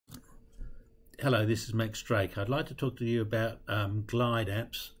Hello, this is Max Drake. I'd like to talk to you about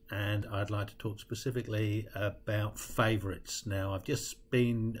GlideApps, and I'd like to talk specifically about favorites. Now, I've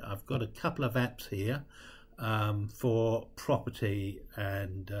got a couple of apps here for property,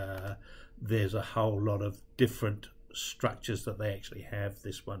 and there's a whole lot of different structures that they actually have.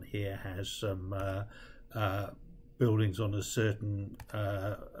 This one here has some buildings on a certain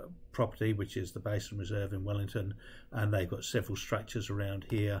property, which is the Basin Reserve in Wellington, and they've got several structures around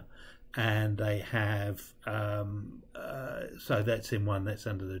here. And they have so that's in one that's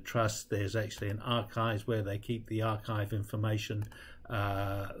under the trust. There's actually an archives where they keep the archive information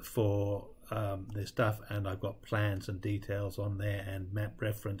for their stuff, and I've got plans and details on there and map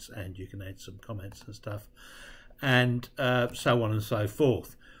reference, and you can add some comments and stuff, and so on and so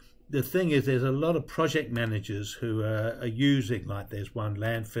forth. The thing is, there's a lot of project managers who are using, like there's one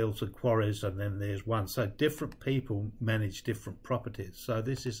landfills and quarries, and then there's one. So different people manage different properties. So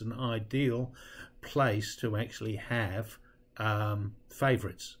this is an ideal place to actually have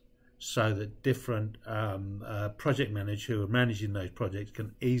favorites, so that different project managers who are managing those projects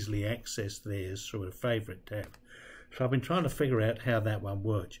can easily access theirs through a favorite tab. So I've been trying to figure out how that one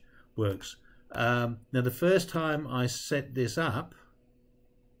works. Now, the first time I set this up,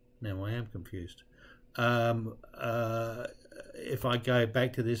 now I am confused. If I go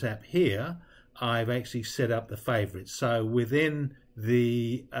back to this app here, I've actually set up the favorites. So within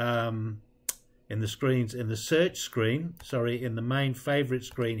the in the search screen, in the main favorite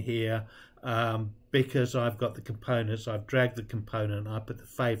screen here, because I've got the components, I've dragged the component and I put the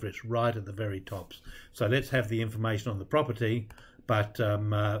favorites right at the very tops. So let's have the information on the property, but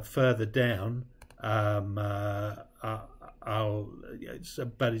further down,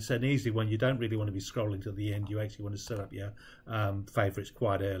 but it's an easy one. You don't really want to be scrolling to the end. You actually want to set up your favorites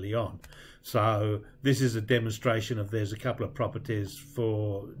quite early on. So this is a demonstration of, there's a couple of properties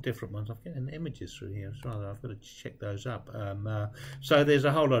for different ones. I'm getting images through here, so I've got to check those up. So there's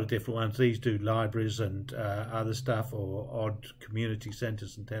a whole lot of different ones. These do libraries and other stuff, or odd community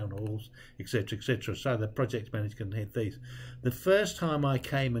centres and town halls, etc., etc. So the project manager can hit these. The first time I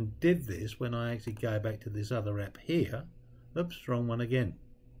came and did this, when I actually go back to this other app here, oops, wrong one again.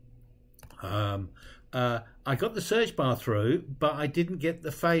 I got the search bar through, but I didn't get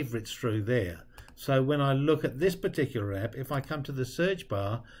the favorites through there. So when I look at this particular app, if I come to the search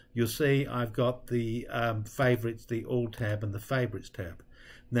bar, you'll see I've got the favorites, the all tab, and the favorites tab.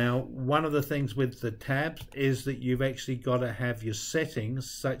 Now, one of the things with the tabs is that you've actually got to have your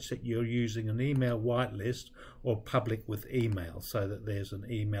settings such that you're using an email whitelist or public with email, so that there's an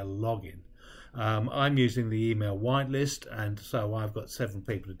email login. I'm using the email whitelist, and so I've got 7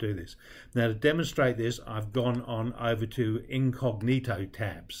 people to do this. Now, to demonstrate this, I've gone on over to Incognito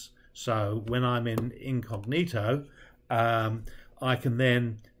tabs. So when I'm in Incognito, I can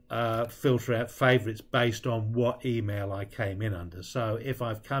then filter out favorites based on what email I came in under. So if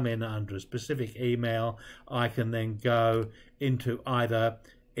I've come in under a specific email, I can then go into either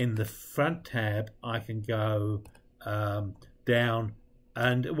in the front tab, I can go down.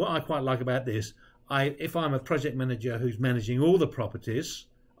 And what I quite like about this, if I'm a project manager who's managing all the properties,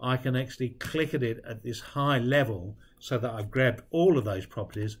 I can actually click at it at this high level so that I've grabbed all of those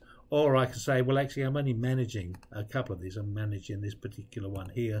properties. Or I can say, well, actually, I'm only managing a couple of these. I'm managing this particular one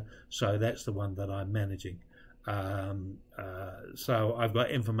here, so that's the one that I'm managing. So I've got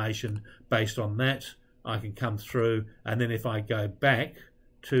information based on that. I can come through, and then if I go back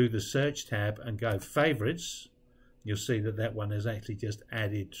to the search tab and go favorites, you'll see that that one is actually just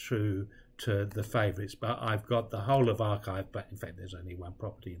added through to the favorites. But I've got the whole of archive, but in fact there's only one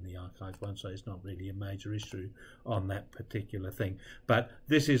property in the archive one, so it's not really a major issue on that particular thing. But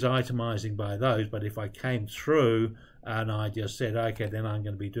this is itemizing by those. But if I came through and I just said, okay, then I'm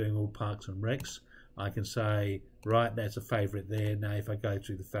going to be doing all parks and recs, I can say, right, that's a favorite there. Now if I go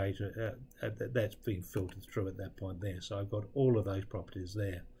through the favorite, that's been filtered through at that point there. So I've got all of those properties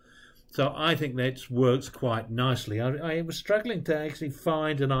there. So I think that works quite nicely. I was struggling to actually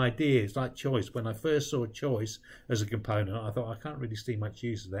find an idea. It's like choice. When I first saw choice as a component, I thought I can't really see much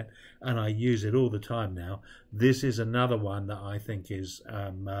use of that, and I use it all the time now. This is another one that I think is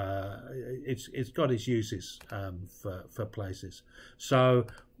it's got its uses for places. So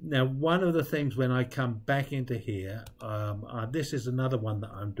now, one of the things when I come back into here, this is another one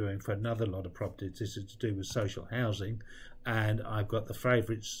that I'm doing for another lot of properties. This is to do with social housing, and I've got the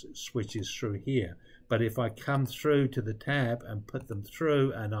favorites switches through here. But if I come through to the tab and put them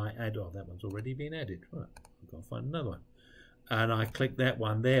through, and I add, oh, that one's already been added. Right, I've got to find another one. And I click that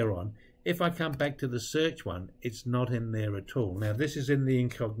one there on. if I come back to the search one, it's not in there at all. Now this is in the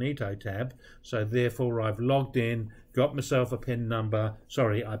Incognito tab, so therefore I've logged in, got myself a PIN number.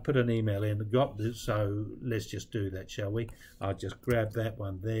 Sorry, I put an email in, got this, so let's just do that, shall we? I'll just grab that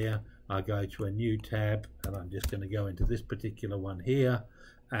one there. I go to a new tab, and I'm just going to go into this particular one here,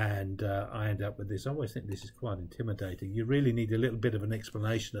 and I end up with this. I always think this is quite intimidating. You really need a little bit of an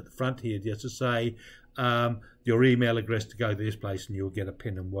explanation at the front here, just to say your email address to go to this place, and you'll get a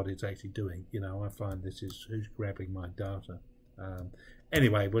PIN and what it's actually doing. You know, I find this is who's grabbing my data.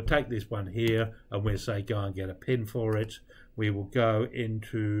 Anyway, we'll take this one here, and we'll say go and get a PIN for it. We will go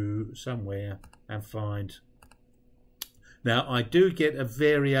into somewhere and find. Now, I do get a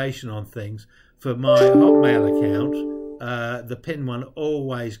variation on things. For my Hotmail account, the PIN one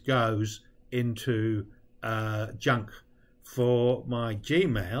always goes into junk. For my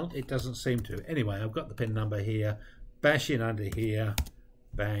Gmail, it doesn't seem to. Anyway, I've got the PIN number here. Bash in under here,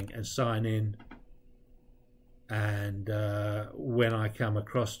 bang, and sign in. And when I come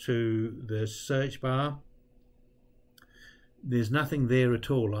across to the search bar, there's nothing there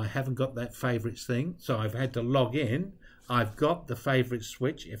at all. I haven't got that favorites thing, so I've had to log in. I've got the favorite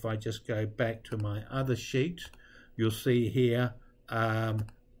switch. If I just go back to my other sheet, you'll see here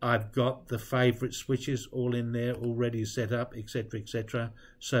I've got the favorite switches all in there already set up, etc., etc.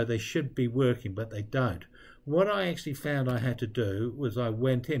 So they should be working, but they don't. What I actually found I had to do was I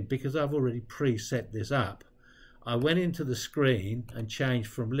went in, because I've already preset this up, I went into the screen and changed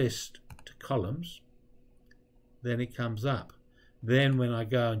from list to columns. Then it comes up. Then when I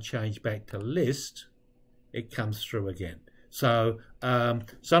go and change back to list, it comes through again. So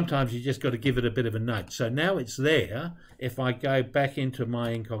sometimes you just got to give it a bit of a nudge. So now it's there. If I go back into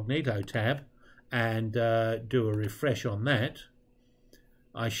my Incognito tab and do a refresh on that,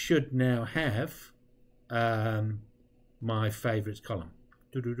 I should now have my favorites column.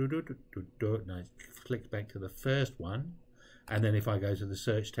 Now it clicks back to the first one, and then if I go to the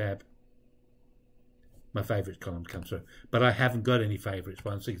search tab, my favorites column comes through. But I haven't got any favorites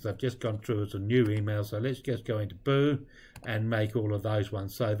ones because I've just gone through as a new email. So let's just go into Boo and make all of those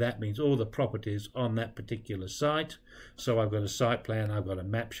ones. So that means all the properties on that particular site. So I've got a site plan, I've got a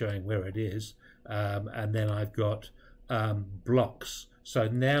map showing where it is, and then I've got blocks. So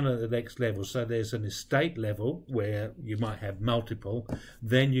now at the next level, so there's an estate level where you might have multiple.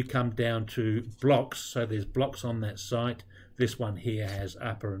 Then you come down to blocks. So there's blocks on that site. This one here has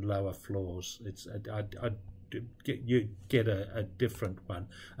upper and lower floors. It's you get a different one.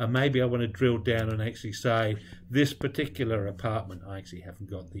 And maybe I want to drill down and actually say this particular apartment. I actually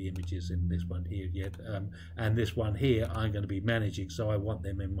haven't got the images in this one here yet. And this one here I'm going to be managing, so I want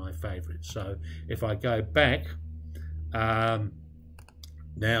them in my favorites. So if I go back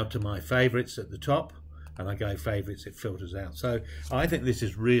now to my favorites at the top, and I go favorites, it filters out. So I think this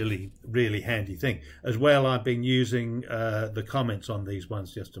is really, really handy thing. As well, I've been using the comments on these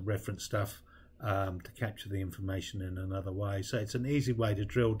ones just to reference stuff to capture the information in another way. So it's an easy way to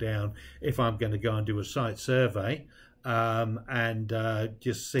drill down if I'm going to go and do a site survey and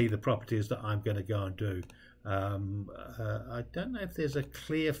just see the properties that I'm going to go and do. I don't know if there's a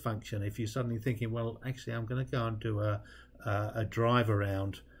clear function if you're suddenly thinking, well, actually I'm going to go and do a drive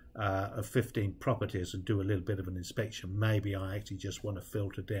around of 15 properties and do a little bit of an inspection. Maybe I actually just want to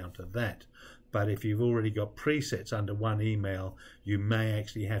filter down to that. But if you've already got presets under one email, you may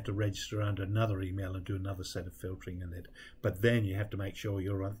actually have to register under another email and do another set of filtering in it. But then you have to make sure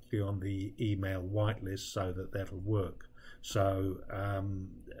you're on the email whitelist so that that'll work. So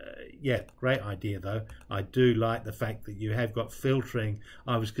yeah, great idea though. I do like the fact that you have got filtering.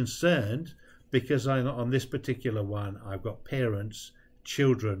 I was concerned because on this particular one I've got parents,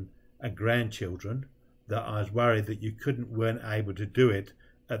 children and grandchildren, that I was worried that you weren't able to do it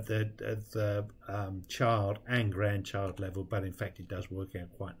at the child and grandchild level, but in fact it does work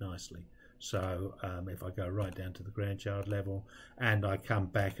out quite nicely. So if I go right down to the grandchild level and I come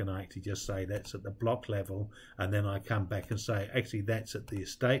back and I actually just say that's at the block level, and then I come back and say actually that's at the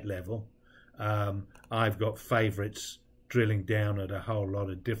estate level, I've got favorites drilling down at a whole lot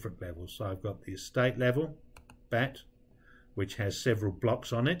of different levels. So I've got the estate level, BAT, which has several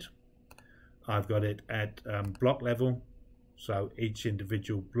blocks on it. I've got it at block level, so each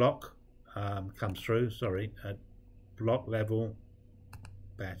individual block comes through, sorry, at block level,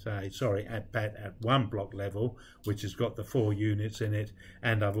 at one block level, which has got the 4 units in it,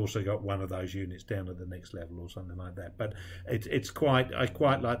 and I've also got one of those units down at the next level or something like that. But I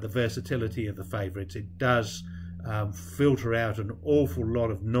quite like the versatility of the favorites. It does filter out an awful lot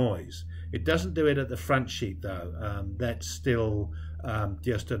of noise. It doesn't do it at the front sheet though. That's still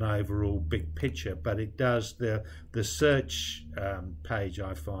just an overall big picture, but it does the search page,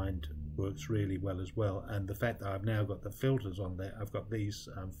 I find, works really well as well. And the fact that I've now got the filters on there, I've got these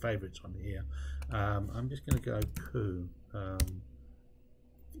favorites on here. I'm just going to go Ku.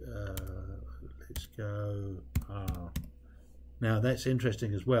 Let's go Now that's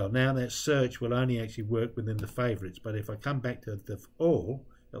interesting as well. Now that search will only actually work within the favorites, but if I come back to the all,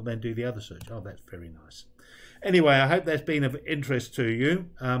 it'll then do the other search. Oh, that's very nice. Anyway, I hope that's been of interest to you.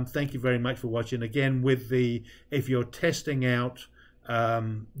 Thank you very much for watching. Again, with the if you're testing out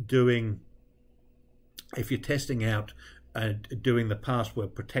doing the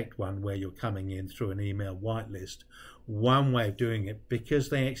password protect one, where you're coming in through an email whitelist, one way of doing it, because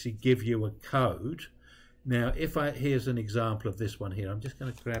they actually give you a code. Now, here's an example of this one here. I'm just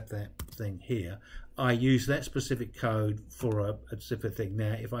going to grab that thing here. I use that specific code for a specific thing.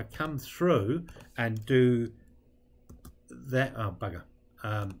 Now, if I come through and do that, oh bugger,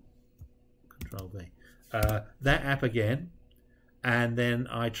 Control V, that app again, and then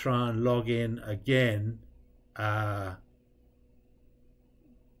I try and log in again. Oh,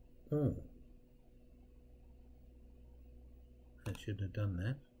 I shouldn't have done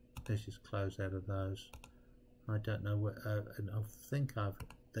that. Let's just close out of those. I don't know what, and I think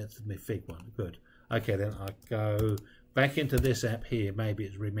that's my fig one. Good. Okay, then I go back into this app here. Maybe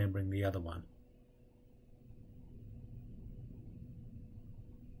it's remembering the other one.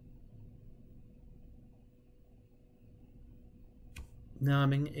 No,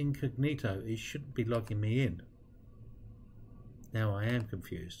 I'm in Incognito. It shouldn't be logging me in. Now I am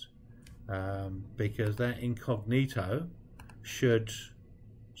confused because that Incognito should.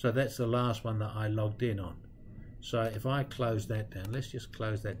 So that's the last one that I logged in on. So if I close that down, let's just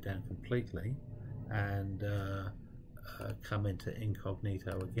close that down completely and come into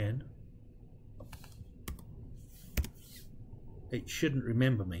Incognito again. It shouldn't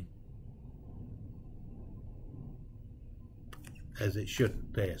remember me, as it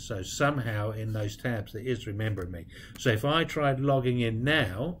shouldn't there. So somehow in those tabs it is remembering me. So if I tried logging in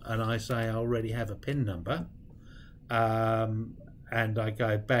now and I say I already have a PIN number, and I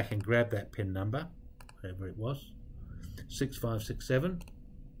go back and grab that PIN number, whatever it was, 6567,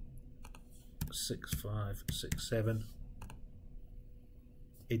 6567,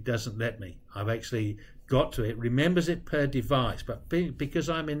 it doesn't let me. I've actually got to it. Remembers it per device, but because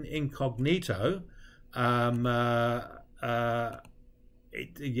I'm in Incognito,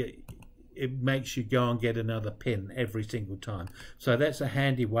 it makes you go and get another PIN every single time. So that's a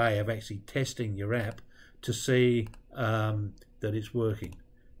handy way of actually testing your app to see that it's working.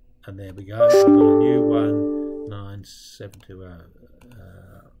 And there we go. We've got a new one, 9720,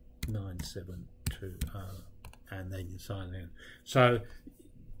 and then you sign in. So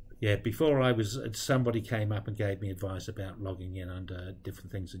yeah, before somebody came up and gave me advice about logging in under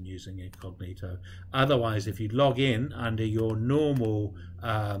different things and using Incognito. Otherwise, if you log in under your normal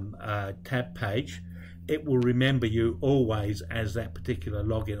tab page, it will remember you always as that particular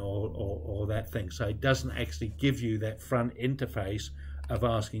login or that thing. So it doesn't actually give you that front interface of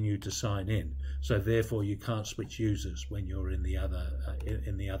asking you to sign in. So therefore, you can't switch users when you're in the other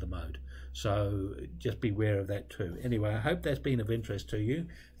mode. So just beware of that too. Anyway, I hope that's been of interest to you.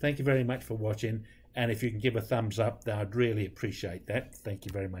 Thank you very much for watching. And if you can give a thumbs up, then I'd really appreciate that. Thank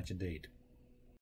you very much indeed.